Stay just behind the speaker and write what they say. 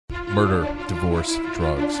Murder, divorce,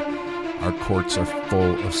 drugs. Our courts are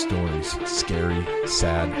full of stories, scary,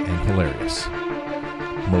 sad, and hilarious.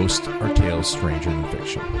 Most are tales stranger than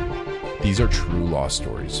fiction. These are true law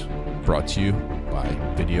stories, brought to you by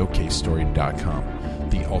videocasestory.com,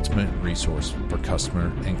 the ultimate resource for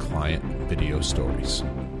customer and client video stories.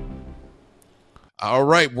 All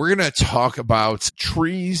right, we're going to talk about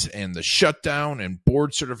trees and the shutdown and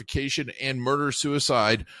board certification and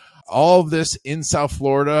murder-suicide. All of this in South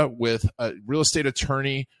Florida with a real estate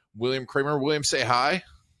attorney, William Kramer. William, say hi.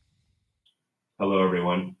 Hello,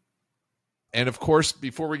 everyone. And of course,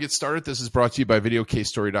 before we get started, this is brought to you by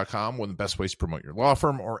videocasestory.com. One of the best ways to promote your law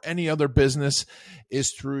firm or any other business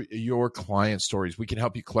is through your client stories. We can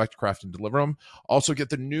help you collect, craft, and deliver them. Also, get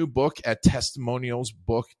the new book at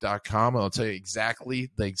testimonialsbook.com. And I'll tell you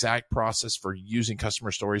exactly the exact process for using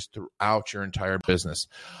customer stories throughout your entire business.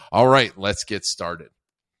 All right, let's get started.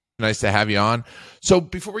 Nice to have you on. So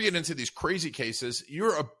before we get into these crazy cases,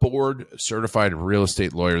 you're a board certified real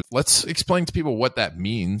estate lawyer. Let's explain to people what that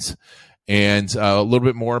means and a little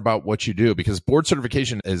bit more about what you do, because board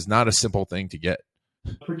certification is not a simple thing to get.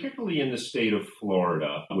 Particularly in the state of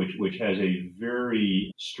Florida, which has a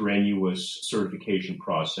very strenuous certification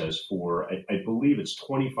process for, I believe it's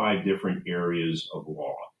 25 different areas of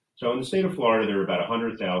law. So in the state of Florida, there are about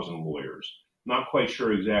 100,000 lawyers. Not quite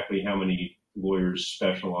sure exactly how many lawyers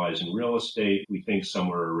specialize in real estate. We think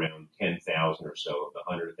somewhere around 10,000 or so of the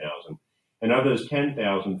 100,000. And of those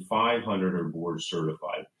 10,000, 500 are board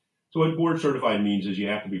certified. So what board certified means is you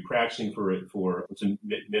have to be practicing for it for it's a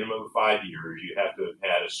minimum of 5 years. You have to have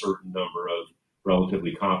had a certain number of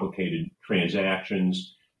relatively complicated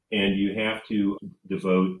transactions, and you have to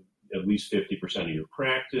devote at least 50% of your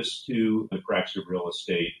practice to the practice of real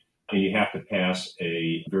estate, and you have to pass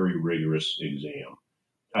a very rigorous exam.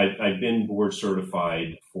 I've been board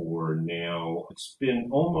certified for now, it's been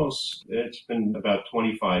about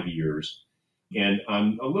 25 years. And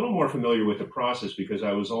I'm a little more familiar with the process because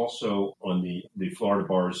I was also on the Florida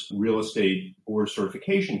Bar's Real Estate Board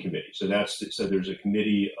Certification Committee. So there's a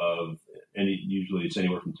committee of usually it's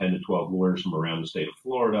anywhere from 10 to 12 lawyers from around the state of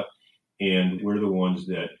Florida. And we're the ones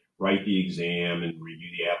that write the exam and review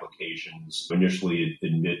the applications, initially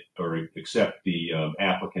admit or accept the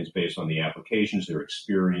applicants based on the applications, their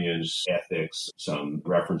experience, ethics, some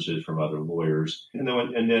references from other lawyers. And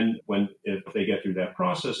then if they get through that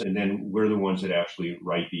process, and then we're the ones that actually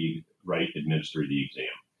administer the exam.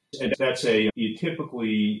 And you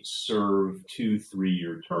typically serve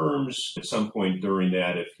 2-3-year terms. At some point during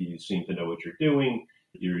that, if you seem to know what you're doing,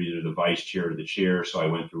 you're either the vice chair or the chair. So I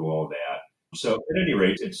went through all that. So at any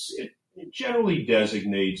rate, it generally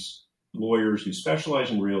designates lawyers who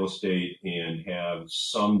specialize in real estate and have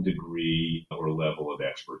some degree or level of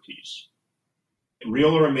expertise.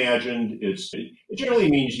 Real or imagined, it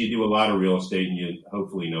generally means you do a lot of real estate and you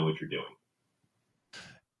hopefully know what you're doing.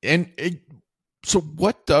 And so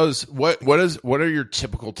what are your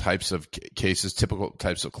typical types of cases, typical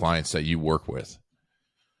types of clients that you work with?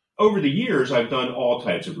 Over the years, I've done all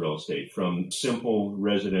types of real estate, from simple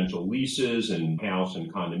residential leases and house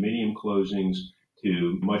and condominium closings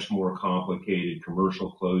to much more complicated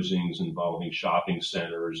commercial closings involving shopping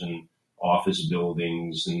centers and office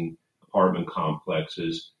buildings and apartment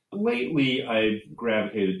complexes. Lately, I've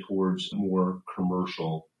gravitated towards more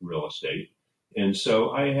commercial real estate. And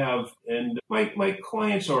so my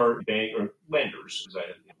clients are bank or lenders, because I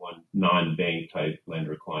have one non-bank type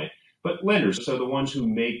lender client. But lenders, so the ones who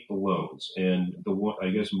make the loans, and I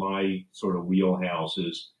guess my sort of wheelhouse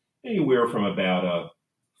is anywhere from about a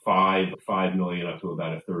 $5 million up to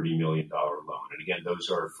about a $30 million loan. And again, those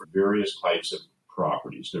are for various types of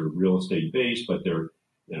properties. They're real estate based, but they're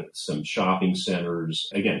some shopping centers,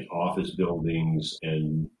 again, office buildings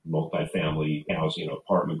and multifamily housing,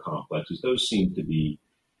 apartment complexes. Those seem to be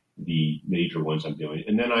the major ones I'm doing.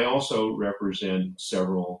 And then I also represent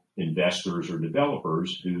several investors or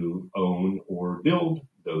developers who own or build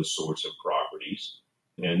those sorts of properties.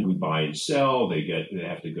 And we buy and sell. They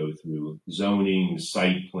have to go through zoning,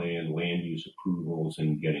 site plan, land use approvals,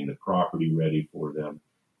 and getting the property ready for them.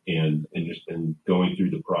 And going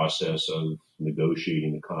through the process of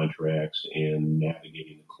negotiating the contracts and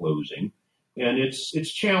navigating the closing. And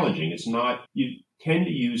it's challenging. It's not, you tend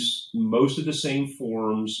to use most of the same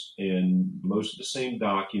forms and most of the same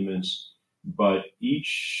documents, but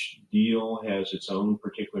each deal has its own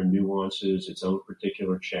particular nuances, its own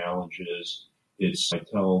particular challenges. I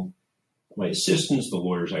tell my assistants, the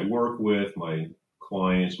lawyers I work with, my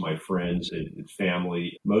clients, my friends, and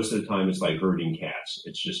family, most of the time it's like herding cats.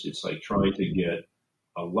 It's like trying to get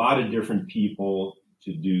a lot of different people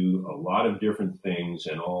to do a lot of different things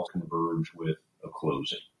and all converge with a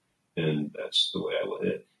closing. And that's the way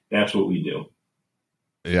that's what we do.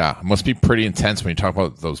 Yeah, it must be pretty intense when you talk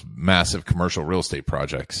about those massive commercial real estate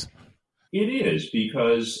projects. It is,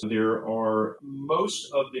 because there are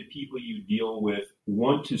most of the people you deal with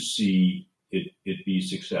want to see it be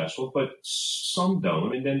successful, but some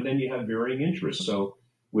don't. And then you have varying interests. So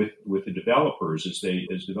with the developers,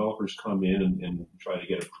 as developers come in and try to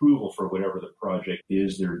get approval for whatever the project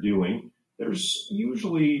is they're doing, there's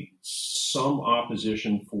usually some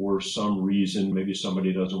opposition for some reason. Maybe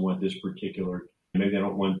somebody doesn't want this particular, maybe they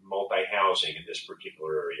don't want multi-housing in this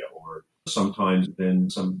particular area, or sometimes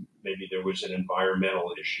maybe there was an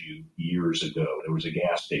environmental issue years ago. There was a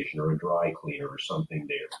gas station or a dry cleaner or something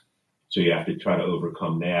there. So you have to try to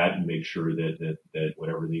overcome that and make sure that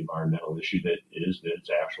whatever the environmental issue that it's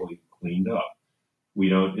actually cleaned up. We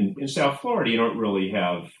don't, in South Florida, you don't really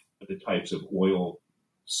have the types of oil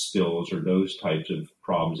spills or those types of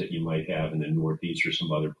problems that you might have in the Northeast or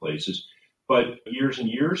some other places. But years and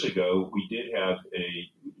years ago, we did have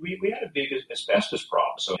we had a big asbestos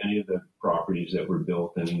problem. So any of the properties that were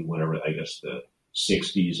built in whatever, I guess the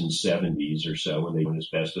 60s and 70s or so, when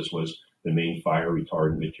asbestos was the main fire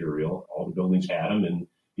retardant material, all the buildings had them, and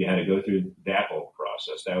you had to go through that whole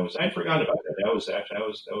process. I forgot about that. That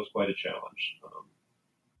was quite a challenge.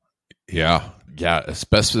 Yeah.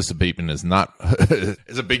 Asbestos abatement is not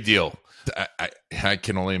is a big deal. I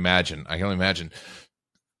can only imagine.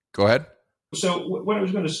 Go ahead. So what I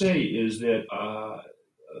was going to say is that a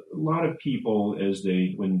lot of people,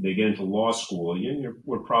 when they get into law school,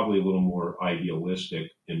 we're probably a little more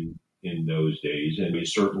idealistic in those days. And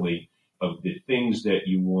certainly of the things that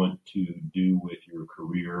you want to do with your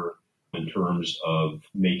career in terms of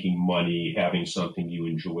making money, having something you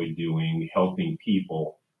enjoy doing, helping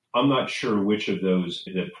people, I'm not sure which of those,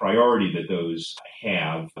 the priority that those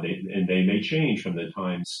have, and they may change from the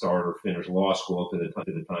time you start or finish law school to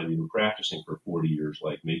the time you've been practicing for 40 years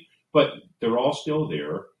like me, but they're all still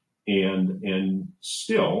there. And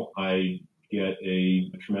still, I get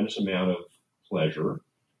a tremendous amount of pleasure,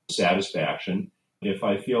 satisfaction, if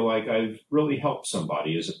I feel like I've really helped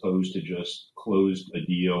somebody, as opposed to just closed a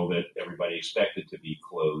deal that everybody expected to be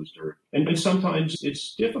closed. And sometimes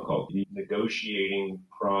it's difficult, the negotiating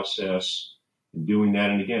process, and doing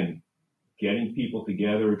that. And again, getting people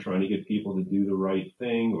together, trying to get people to do the right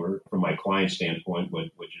thing, or from my client standpoint,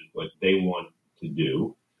 which is what they want to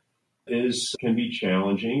do, can be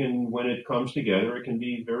challenging. And when it comes together, it can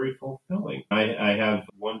be very fulfilling. I have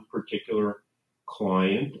one particular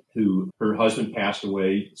client who her husband passed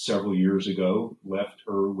away several years ago, left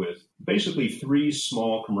her with basically 3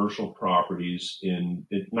 small commercial properties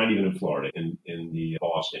not even in Florida, in the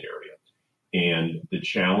Boston area. And the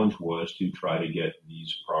challenge was to try to get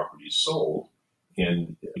these properties sold.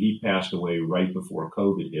 And he passed away right before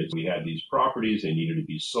COVID hit. We had these properties, they needed to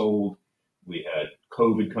be sold. We had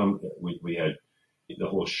COVID come, we had the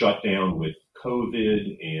whole shutdown with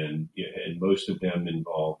COVID, and most of them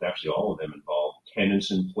involved, actually all of them involved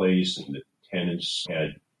tenants in place, and the tenants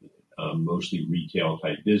had mostly retail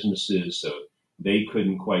type businesses, so they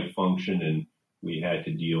couldn't quite function, and we had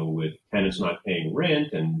to deal with tenants not paying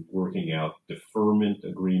rent and working out deferment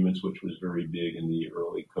agreements, which was very big in the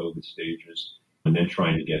early COVID stages, and then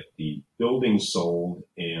trying to get the buildings sold.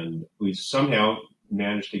 And we somehow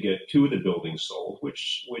managed to get 2 of the buildings sold,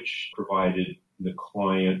 which provided the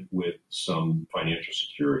client with some financial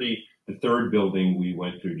security. The third building, we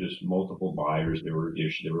went through just multiple buyers. There were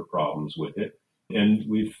problems with it. And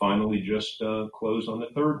we finally just closed on the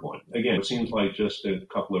third one. Again, it seems like just a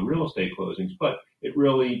couple of real estate closings, but it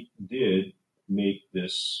really did make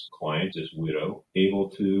this client, this widow, able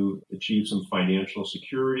to achieve some financial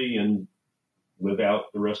security and live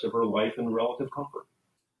out the rest of her life in relative comfort.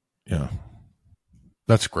 Yeah.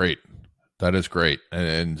 That's great. That is great.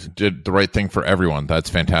 And did the right thing for everyone. That's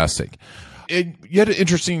fantastic. You had an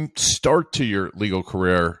interesting start to your legal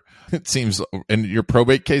career, it seems, in your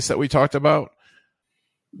probate case that we talked about.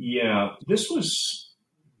 Yeah, this was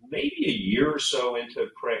maybe a year or so into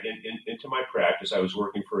my practice. I was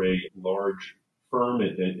working for a large firm,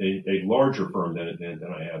 a larger firm than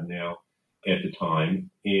I have now at the time.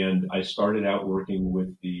 And I started out working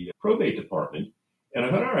with the probate department. And I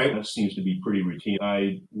thought, all right, that seems to be pretty routine.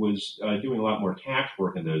 I was doing a lot more tax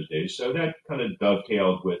work in those days, so that kind of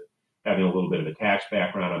dovetailed with having a little bit of a tax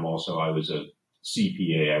background. I was a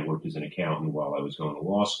CPA. I worked as an accountant while I was going to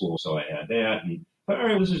law school, so I had that. And I thought, all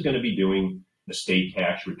right, this is going to be doing estate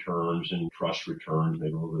tax returns and trust returns,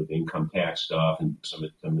 maybe a little bit of income tax stuff, and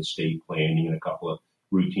some estate planning, and a couple of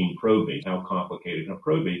routine probate. How complicated can a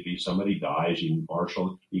probate be? Somebody dies, you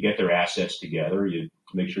marshal, you get their assets together, you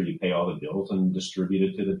make sure you pay all the bills and distribute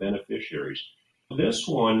it to the beneficiaries. This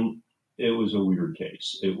one It was a weird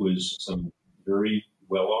case. It was some very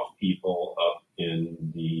well-off people up in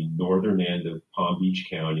the northern end of Palm Beach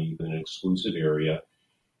County, in an exclusive area.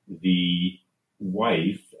 The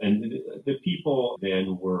wife and the people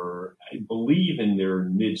then were, I believe, in their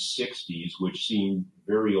mid 60s, which seemed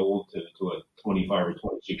very old to a 25 or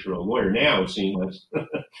 26-year-old lawyer. Now it seems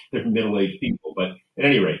they're middle-aged people. But at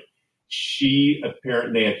any rate,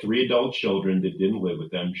 they had three adult children that didn't live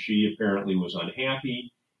with them. She apparently was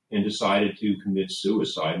unhappy and decided to commit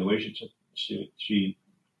suicide. And the way she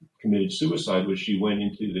committed suicide was she went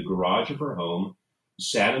into the garage of her home,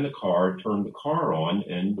 sat in the car, turned the car on,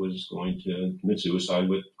 and was going to commit suicide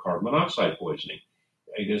with carbon monoxide poisoning.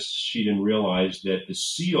 I guess she didn't realize that the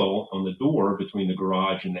seal on the door between the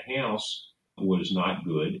garage and the house was not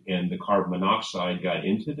good, and the carbon monoxide got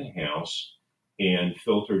into the house and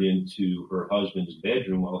filtered into her husband's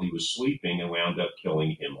bedroom while he was sleeping and wound up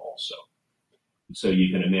killing him also. So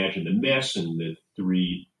you can imagine the mess, and the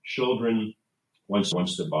three children, once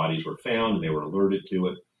the bodies were found and they were alerted to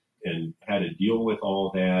it, and had to deal with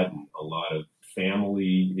all that, and a lot of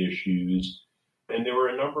family issues. And there were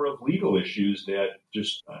a number of legal issues that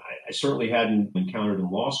just I certainly hadn't encountered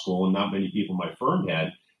in law school, and not many people in my firm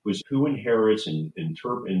had, was who inherits and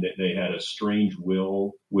that they had a strange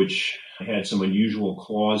will, which had some unusual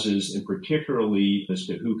clauses, and particularly as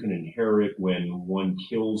to who can inherit when one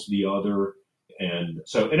kills the other. And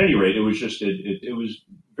so at any rate, it was just, it was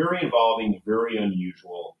very involving, very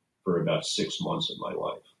unusual for about 6 months of my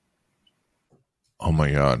life. Oh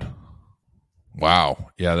my God.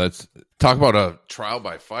 Wow. Yeah. Talk about a trial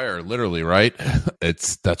by fire, literally, right?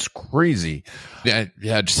 That's crazy. Yeah.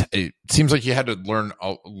 It seems like you had to learn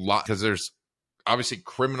a lot, because there's obviously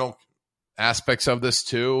criminal aspects of this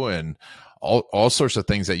too, and all sorts of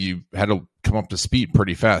things that you had to come up to speed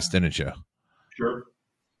pretty fast, didn't you?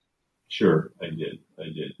 Sure, I did.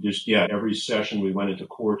 Just, every session we went into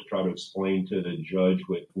court to try to explain to the judge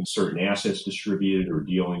with certain assets distributed, or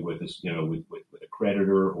dealing with this, with a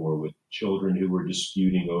creditor, or with children who were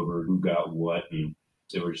disputing over who got what. And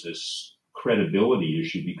there was this credibility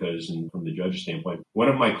issue because, from the judge's standpoint, one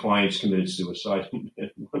of my clients committed suicide and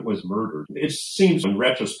one was murdered. It seems, in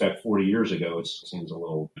retrospect, 40 years ago, it seems a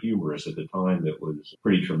little humorous. At the time, it was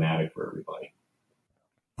pretty traumatic for everybody.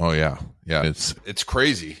 Oh yeah. Yeah. It's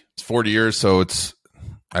crazy. It's 40 years. So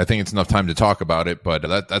I think it's enough time to talk about it, but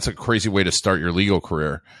that's a crazy way to start your legal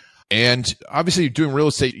career. And obviously doing real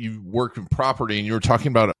estate, you worked in property, and you were talking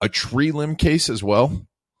about a tree limb case as well.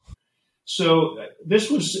 So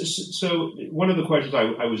one of the questions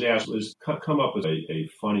I was asked was come up with a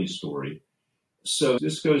funny story. So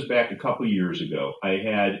this goes back a couple of years ago. I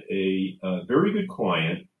had a very good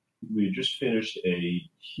client. We had just finished a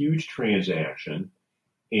huge transaction.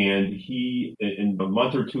 And a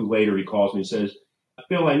month or two later, he calls me and says,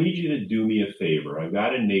 "Bill, I need you to do me a favor. I've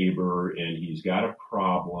got a neighbor, and he's got a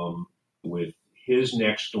problem with his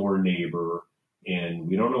next door neighbor, and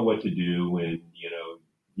we don't know what to do. And,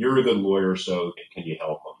 you're a good lawyer, so can you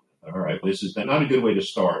help him?" All right, this is not a good way to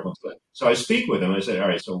start. So I speak with him. I said, "All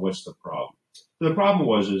right, so what's the problem?" So the problem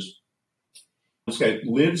is this guy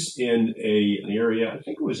lives in an area, I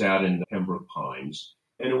think it was out in Pembroke Pines.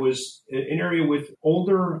 And it was an area with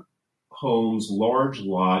older homes, large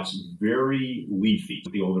lots, very leafy.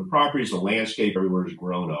 The older properties, the landscape everywhere is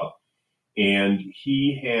grown up. And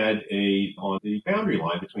he had on the boundary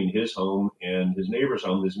line between his home and his neighbor's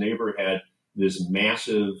home, his neighbor had this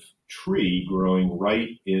massive tree growing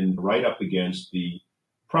right up against the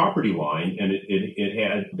property line. And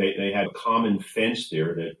they had a common fence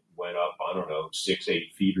there that went up,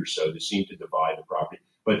 6-8 feet or so, that seemed to divide the property.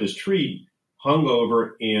 But this tree hung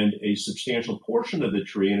over, and a substantial portion of the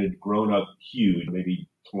tree, and it had grown up huge, maybe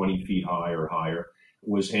 20 feet high or higher,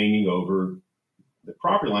 was hanging over the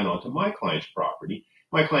property line onto my client's property.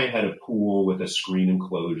 My client had a pool with a screen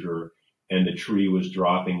enclosure, and the tree was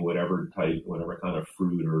dropping whatever kind of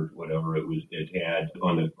fruit or whatever it had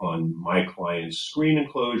on my client's screen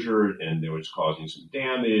enclosure, and it was causing some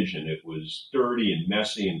damage, and it was dirty and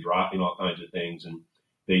messy and dropping all kinds of things. And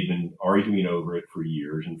they'd been arguing over it for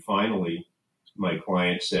years. And finally, my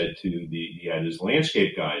client said he had his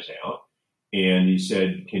landscape guys out, and he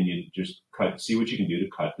said, "Can you just see what you can do to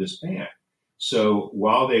cut this back?" So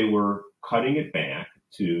while they were cutting it back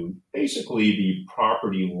to basically the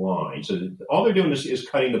property line, so all they're doing is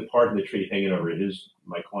cutting the part of the tree hanging over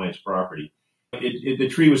my client's property. The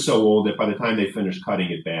tree was so old that by the time they finished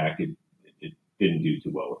cutting it back, it didn't do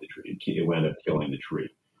too well with the tree. It wound up killing the tree.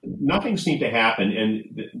 Nothing seemed to happen,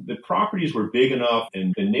 and the properties were big enough,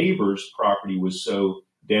 and the neighbor's property was so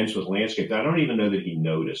dense with landscape that I don't even know that he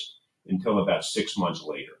noticed until about 6 months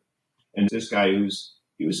later. And this guy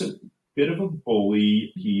he was a bit of a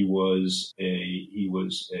bully. He was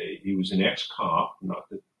an ex-cop. Not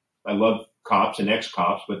that I love cops and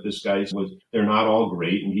ex-cops, but this guy they're not all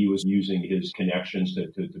great. And he was using his connections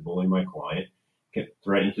to bully my client, kept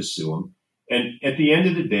threatening to sue him. And at the end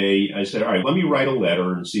of the day, I said, all right, let me write a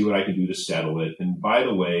letter and see what I can do to settle it. And by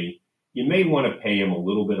the way, you may want to pay him a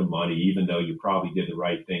little bit of money, even though you probably did the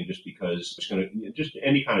right thing, just because just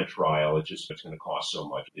any kind of trial, it's going to cost so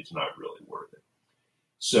much. It's not really worth it.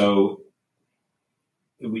 So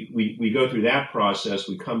we go through that process.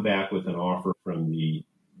 We come back with an offer from the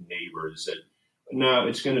neighbors that, no,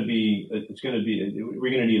 we're going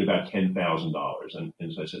to need about $10,000. And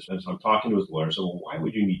so I said, so I'm talking to his lawyer. So, well, why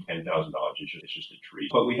would you need $10,000? It's just a tree.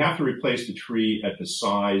 But we have to replace the tree at the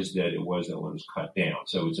size that it was when it was cut down.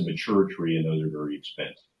 So it's a mature tree, and those are very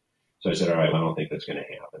expensive. So I said, all right, well, I don't think that's going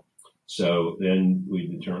to happen. So then we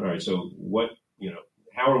determined, all right, so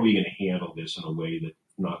how are we going to handle this in a way that's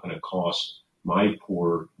not going to cost my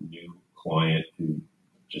poor new client who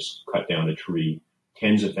just cut down a tree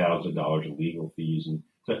tens of thousands of dollars in legal fees? And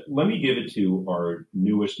so let me give it to our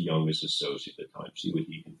youngest associate at the time, see what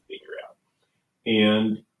he can figure out.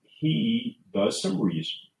 And he does some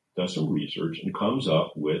research and comes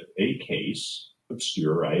up with a case,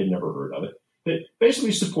 obscure, I had never heard of it, that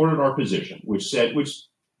basically supported our position, which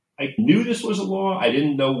I knew this was a law. I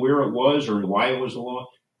didn't know where it was or why it was a law.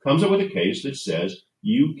 Comes up with a case that says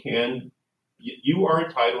you are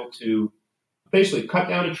entitled to basically cut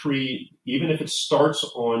down a tree, even if it starts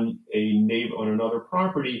on another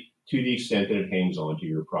property, to the extent that it hangs onto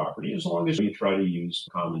your property, as long as you try to use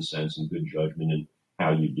common sense and good judgment in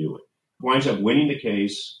how you do it. Winds up winning the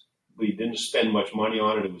case. We didn't spend much money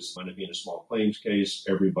on it. It was going to be in a small claims case.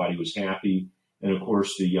 Everybody was happy. And of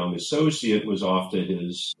course, the young associate was off to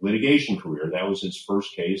his litigation career. That was his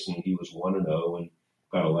first case, and he was 1-0 and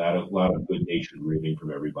got a lot of good-natured ribbing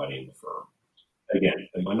from everybody in the firm. Again,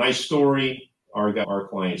 a nice story. Our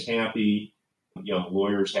client's happy, young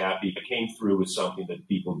lawyer's happy. It came through with something that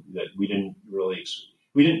we didn't really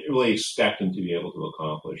expect them to be able to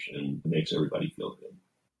accomplish, and it makes everybody feel good.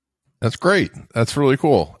 That's great. That's really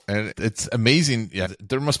cool. And it's amazing. Yeah,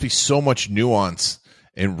 there must be so much nuance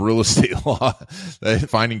in real estate law that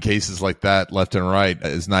finding cases like that left and right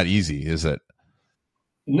is not easy, is it?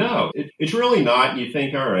 No, it's really not. You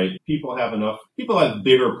think, all right, people have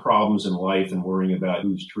bigger problems in life than worrying about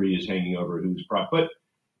whose tree is hanging over whose property. But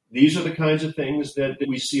these are the kinds of things that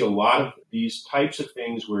we see a lot of, these types of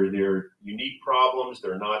things where they're unique problems.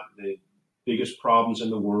 They're not the biggest problems in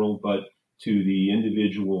the world, but to the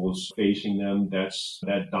individuals facing them, that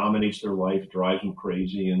dominates their life, drives them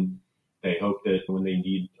crazy. And they hope that when they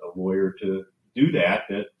need a lawyer to do that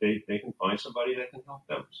they can find somebody that can help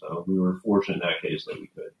them. So we were fortunate in that case that we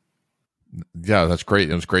could. Yeah, that's great.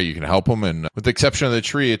 It was great. You can help them. And with the exception of the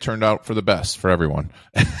tree, it turned out for the best for everyone.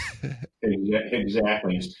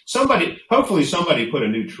 Exactly. Hopefully somebody put a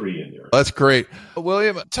new tree in there. That's great.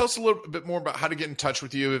 William, tell us a little bit more about how to get in touch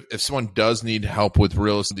with you if someone does need help with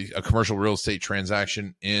a commercial real estate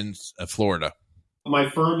transaction in Florida. My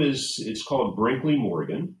firm it's called Brinkley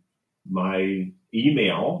Morgan. My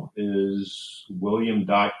email is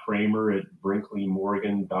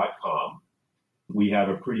william.kramer@brinkleymorgan.com. We have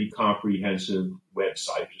a pretty comprehensive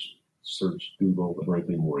website. Just search Google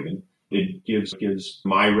Brinkley Morgan. It gives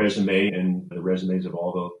my resume and the resumes of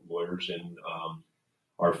all the lawyers in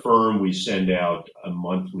our firm. We send out a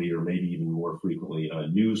monthly or maybe even more frequently a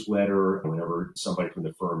newsletter whenever somebody from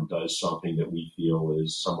the firm does something that we feel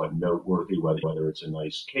is somewhat noteworthy, whether it's a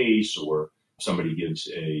nice case or somebody gives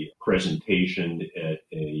a presentation at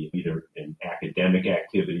either an academic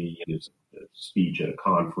activity, gives a speech at a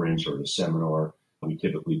conference or a seminar. We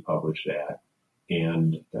typically publish that.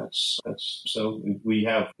 And so we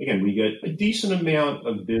get a decent amount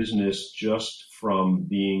of business just from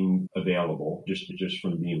being available, just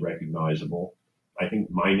from being recognizable. I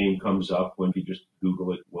think my name comes up when you just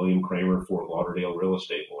Google it, William Kramer, Fort Lauderdale real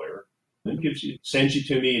estate lawyer. And it sends you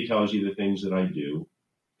to me. It tells you the things that I do.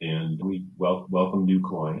 And we welcome new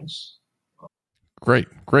clients. Great.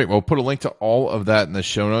 We'll put a link to all of that in the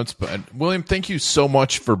show notes. But William, thank you so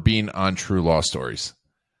much for being on True Law Stories.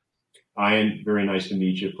 Ian, very nice to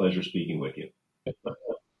meet you. Pleasure speaking with you.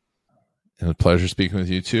 And a pleasure speaking with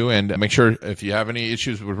you too. And make sure if you have any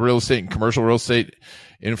issues with real estate and commercial real estate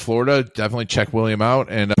in Florida, definitely check William out.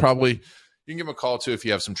 And probably you can give him a call too if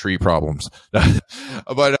you have some tree problems.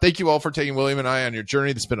 But thank you all for taking William and I on your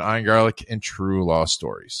journey. This has been Ian Garlic and True Law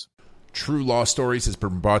Stories. True Law Stories has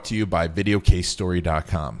been brought to you by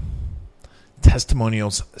VideoCaseStory.com.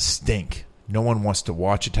 Testimonials stink. No one wants to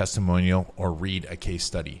watch a testimonial or read a case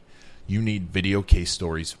study. You need video case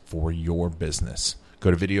stories for your business.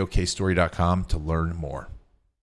 Go to videocasestory.com to learn more.